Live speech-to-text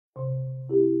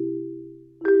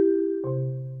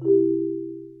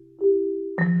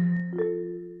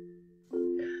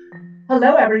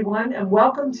Hello, everyone, and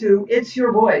welcome to It's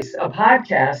Your Voice, a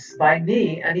podcast by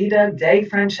me, Anita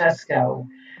DeFrancesco.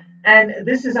 And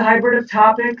this is a hybrid of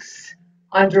topics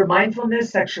under mindfulness,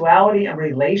 sexuality, and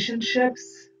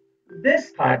relationships.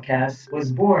 This podcast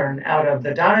was born out of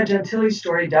the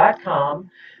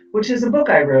DonnaGentiliStory.com, which is a book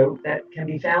I wrote that can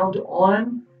be found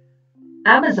on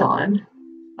Amazon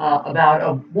about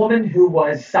a woman who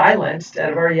was silenced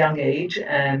at a very young age,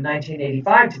 and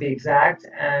 1985 to be exact,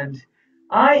 and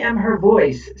I am her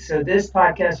voice. So this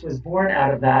podcast was born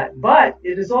out of that, but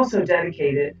it is also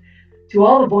dedicated to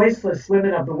all the voiceless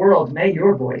women of the world. May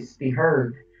your voice be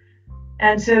heard.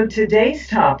 And so today's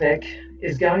topic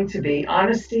is going to be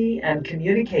honesty and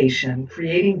communication,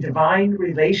 creating divine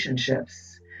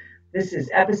relationships. This is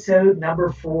episode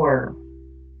number 4.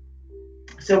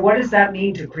 So what does that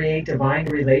mean to create divine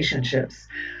relationships?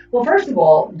 Well, first of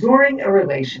all, during a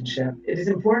relationship, it is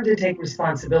important to take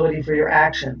responsibility for your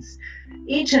actions.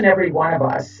 Each and every one of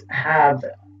us have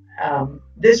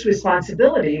this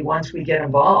responsibility once we get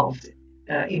involved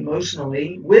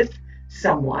emotionally with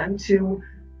someone to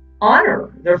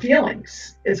honor their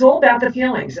feelings. It's all about the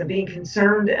feelings and being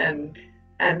concerned and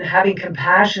having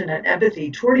compassion and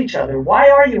empathy toward each other. Why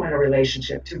are you in a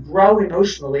relationship? To grow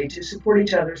emotionally, to support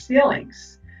each other's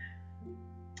feelings.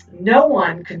 No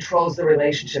one controls the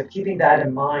relationship, keeping that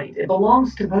in mind. It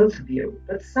belongs to both of you.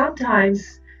 But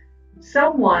sometimes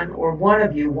someone or one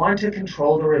of you want to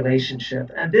control the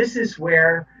relationship. And this is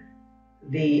where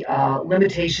the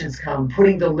limitations come,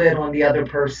 putting the lid on the other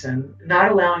person,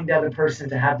 not allowing the other person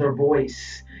to have their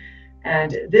voice.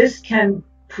 And this can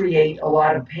create a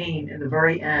lot of pain in the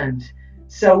very end.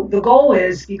 So the goal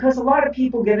is, because a lot of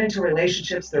people get into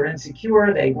relationships, they're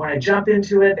insecure, they want to jump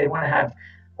into it, they want to have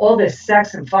all this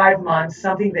sex in 5 months,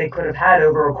 something they could have had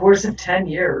over a course of 10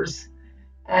 years,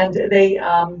 and they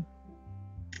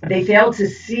fail to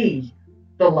see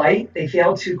the light, they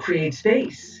fail to create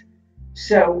space.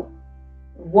 So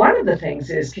one of the things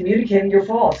is communicating your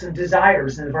faults and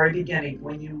desires in the very beginning.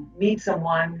 When you meet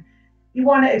someone, you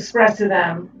want to express to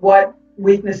them what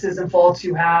weaknesses and faults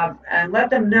you have and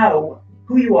let them know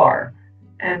who you are,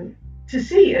 and to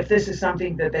see if this is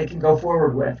something that they can go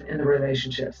forward with in the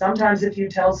relationship. Sometimes if you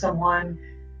tell someone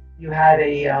you had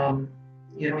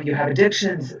you have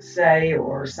addictions, say,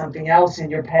 or something else in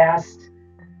your past,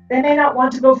 they may not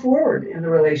want to go forward in the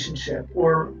relationship,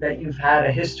 or that you've had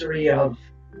a history of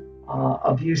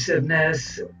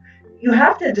abusiveness. You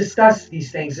have to discuss these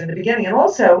things in the beginning. And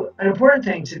also, an important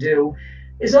thing to do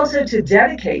is also to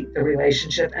dedicate the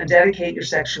relationship and dedicate your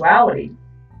sexuality,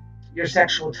 your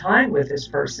sexual time with this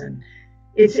person.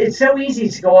 It's so easy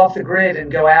to go off the grid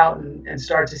and go out and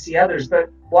start to see others, but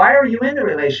why are you in the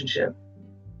relationship?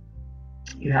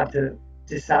 You have to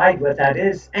decide what that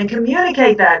is and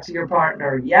communicate that to your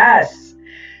partner. Yes.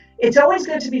 It's always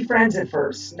good to be friends at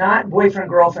first, not boyfriend,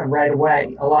 girlfriend right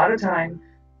away. A lot of time,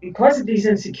 because of these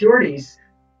insecurities,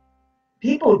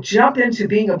 people jump into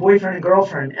being a boyfriend and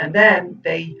girlfriend, and then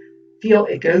they feel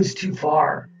it goes too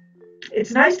far.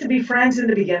 It's nice to be friends in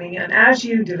the beginning, and as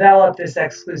you develop this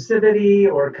exclusivity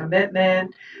or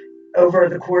commitment over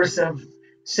the course of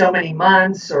so many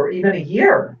months or even a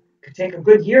year, it could take a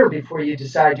good year before you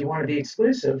decide you want to be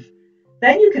exclusive,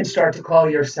 then you can start to call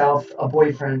yourself a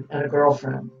boyfriend and a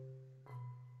girlfriend.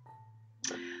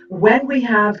 When we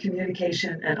have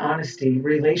communication and honesty,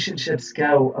 relationships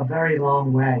go a very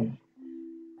long way.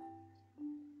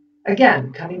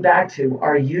 Again, coming back to,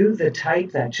 are you the type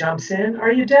that jumps in?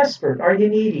 Are you desperate? Are you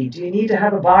needy? Do you need to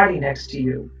have a body next to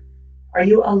you? Are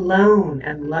you alone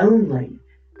and lonely?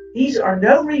 These are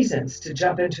no reasons to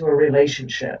jump into a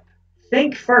relationship.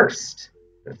 Think first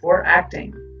before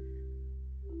acting.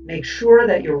 Make sure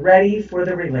that you're ready for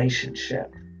the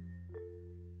relationship.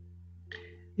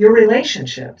 Your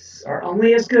relationships are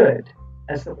only as good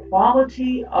as the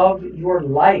quality of your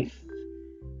life.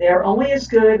 They are only as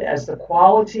good as the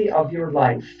quality of your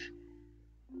life.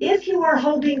 If you are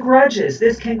holding grudges,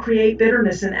 this can create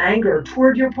bitterness and anger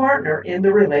toward your partner in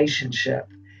the relationship.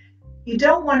 You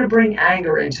don't want to bring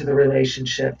anger into the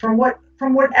relationship from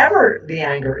whatever the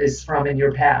anger is from in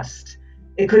your past.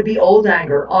 It could be old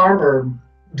anger, armor,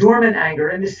 dormant anger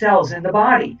in the cells in the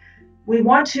body. We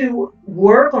want to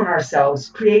work on ourselves,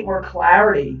 create more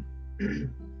clarity,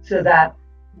 so that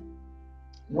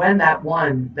when that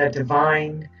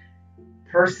divine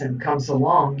person comes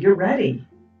along, you're ready.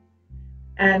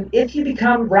 And if you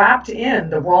become wrapped in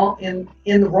the wrong,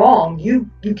 you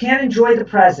can't enjoy the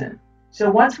present. So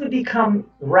once we become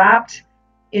wrapped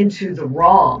into the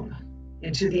wrong,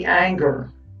 into the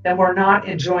anger, then we're not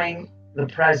enjoying the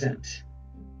present.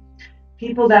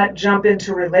 People that jump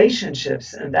into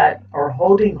relationships and that are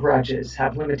holding grudges,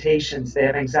 have limitations, they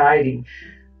have anxiety.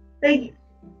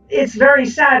 It's very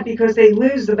sad because they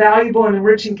lose the valuable and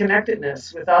enriching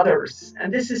connectedness with others.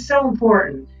 And this is so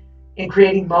important in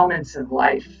creating moments in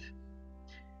life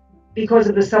because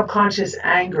of the subconscious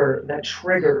anger that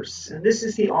triggers. And this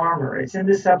is the armor. It's in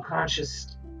the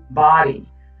subconscious body,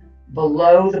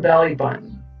 below the belly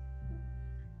button.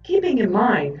 Keeping in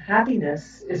mind,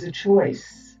 happiness is a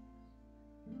choice.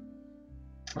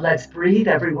 Let's breathe,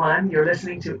 everyone. You're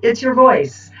listening to It's Your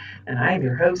Voice, and I am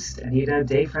your host, Anita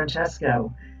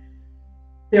DeFrancesco.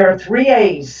 There are 3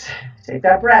 A's, take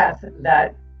that breath,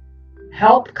 that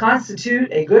help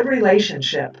constitute a good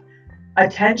relationship: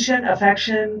 attention,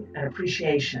 affection, and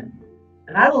appreciation.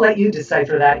 And I will let you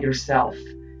decipher that yourself.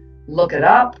 Look it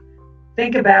up,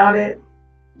 think about it,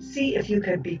 see if you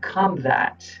could become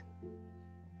that.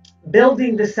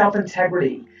 Building the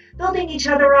self-integrity, building each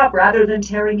other up rather than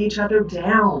tearing each other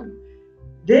down.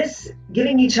 This,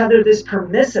 giving each other this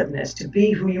permissiveness to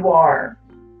be who you are,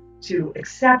 to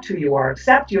accept who you are,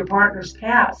 accept your partner's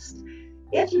past.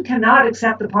 If you cannot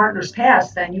accept the partner's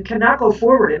past, then you cannot go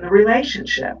forward in the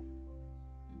relationship.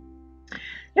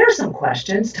 Here are some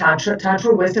questions.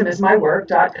 Tantra Wisdom is my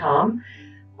work.com.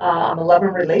 I'm a love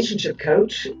and relationship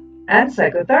coach and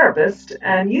psychotherapist,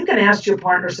 and you can ask your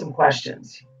partner some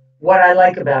questions. What I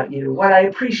like about you, what I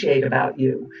appreciate about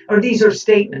you, or these are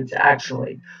statements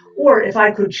actually, or if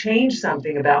I could change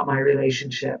something about my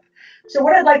relationship. So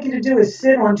what I'd like you to do is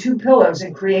sit on 2 pillows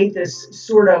and create this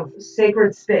sort of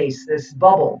sacred space, this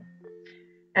bubble.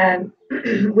 And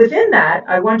within that,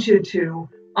 I want you to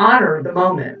honor the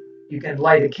moment. You can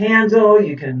light a candle,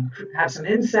 you can have some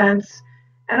incense,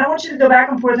 and I want you to go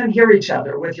back and forth and hear each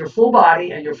other with your full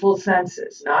body and your full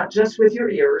senses, not just with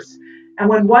your ears. And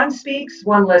when one speaks,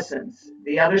 one listens.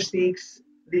 The other speaks,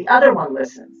 the other one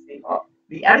listens.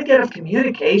 The etiquette of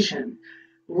communication,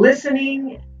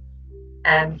 listening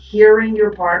and hearing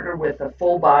your partner with a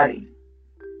full body.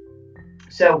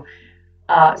 So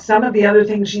some of the other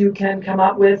things you can come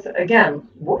up with, again,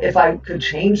 if I could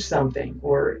change something,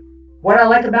 or what I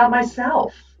like about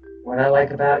myself, what I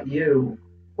like about you,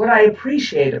 what I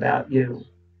appreciate about you.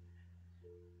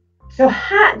 So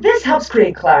this helps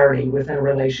create clarity within a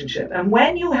relationship. And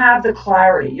when you have the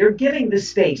clarity, you're giving the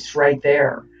space right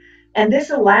there. And this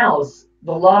allows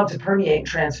the love to permeate and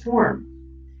transform,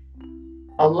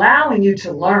 allowing you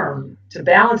to learn to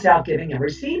balance out giving and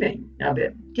receiving. Now,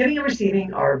 giving and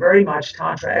receiving are very much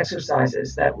Tantra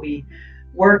exercises that we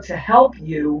work to help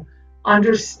you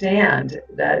understand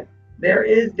that there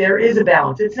is a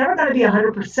balance. It's never going to be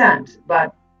 100%,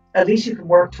 but at least you can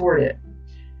work toward it.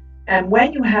 And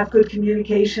when you have good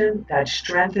communication, that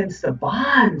strengthens the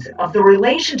bond of the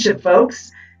relationship,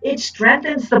 folks. It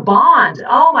strengthens the bond.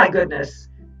 Oh my goodness.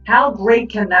 How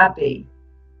great can that be?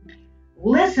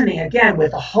 Listening, again,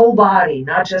 with the whole body,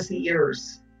 not just the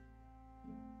ears.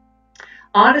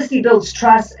 Honesty builds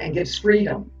trust and gives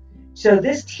freedom. So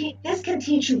this can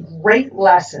teach you great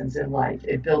lessons in life.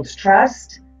 It builds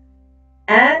trust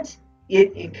and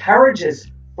it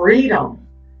encourages freedom.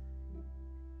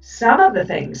 Some of the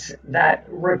things that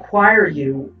require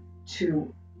you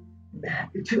to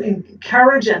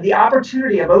encourage and the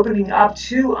opportunity of opening up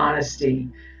to honesty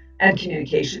and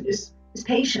communication is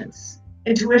patience,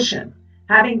 intuition,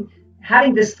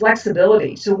 having this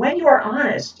flexibility. So when you are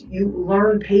honest, you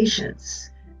learn patience.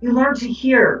 You learn to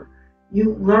hear.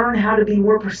 You learn how to be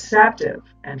more perceptive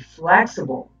and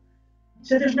flexible.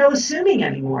 So there's no assuming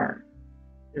anymore.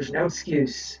 There's no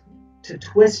excuse to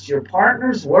twist your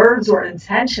partner's words or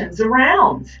intentions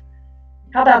around.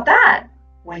 How about that?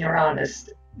 When you're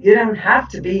honest, you don't have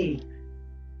to be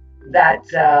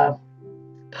that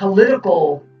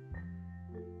political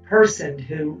person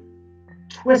who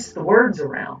twists the words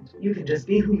around. You can just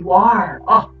be who you are.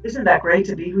 Oh, isn't that great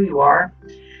to be who you are?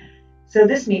 So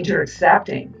this means you're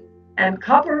accepting. And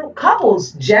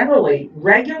couples generally,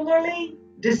 regularly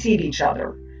deceive each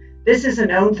other. This is a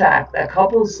known fact that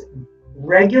couples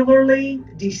regularly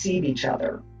deceive each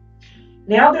other.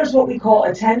 Now there's what we call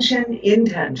attention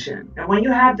intention. And when you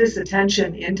have this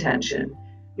attention intention,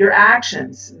 your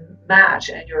actions match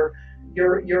and your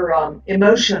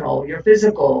emotional, your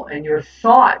physical, and your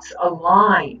thoughts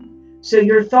align. So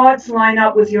your thoughts line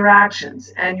up with your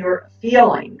actions and your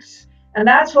feelings. And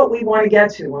that's what we want to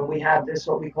get to when we have this,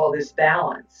 what we call this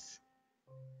balance.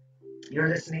 You're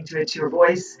listening to It's Your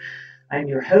Voice. I'm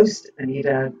your host,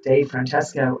 Anita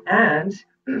DeFrancesco, and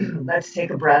let's take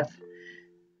a breath.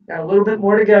 Got a little bit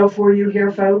more to go for you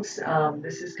here, folks.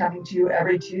 This is coming to you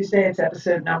every Tuesday. It's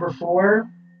episode number 4.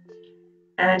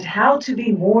 And how to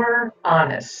be more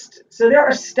honest. So there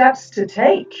are steps to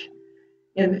take.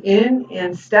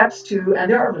 in steps to,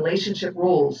 and there are relationship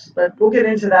rules, but we'll get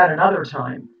into that another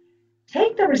time.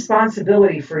 Take the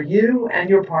responsibility for you and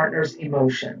your partner's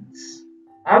emotions.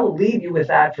 I will leave you with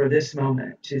that for this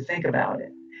moment to think about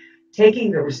it.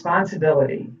 Taking the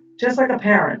responsibility, just like a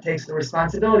parent takes the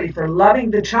responsibility for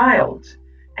loving the child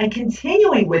and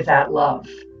continuing with that love.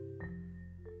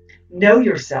 Know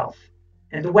yourself.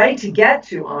 And the way to get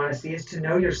to honesty is to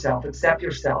know yourself, accept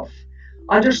yourself,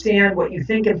 understand what you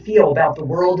think and feel about the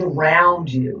world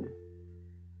around you.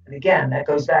 And again, that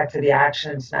goes back to the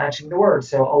actions matching the words.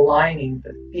 So aligning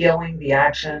the feeling, the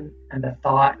action, and the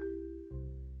thought.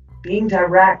 Being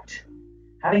direct,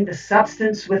 having the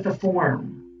substance with the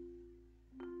form.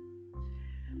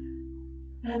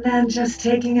 And then just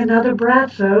taking another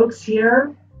breath, folks,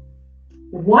 here.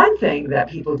 One thing that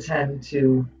people tend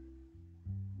to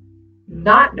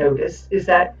not notice is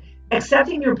that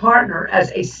accepting your partner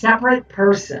as a separate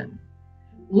person,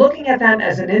 looking at them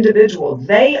as an individual,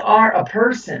 they are a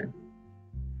person.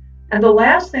 And the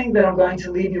last thing that I'm going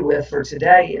to leave you with for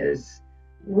today is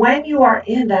when you are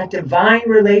in that divine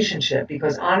relationship,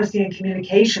 because honesty and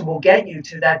communication will get you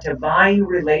to that divine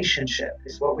relationship,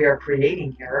 is what we are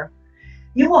creating here,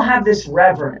 you will have this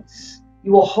reverence.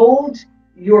 You will hold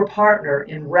your partner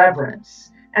in reverence.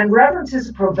 And reverence is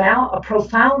a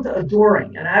profound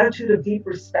adoring, an attitude of deep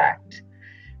respect.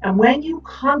 And when you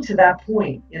come to that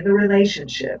point in the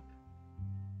relationship,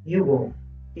 you will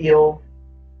feel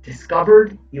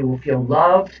discovered, you will feel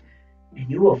loved, and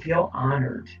you will feel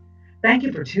honored. Thank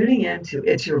you for tuning in to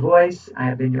It's Your Voice. I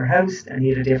have been your host,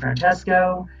 Anita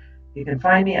DeFrancesco. You can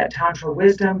find me at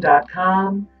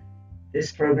tantrawisdom.com.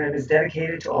 This program is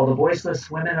dedicated to all the voiceless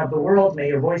women of the world. May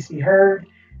your voice be heard.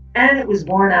 And it was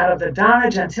born out of the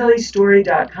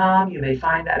DonnaGentiliStory.com. You may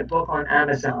find that book on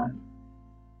Amazon.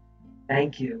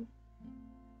 Thank you.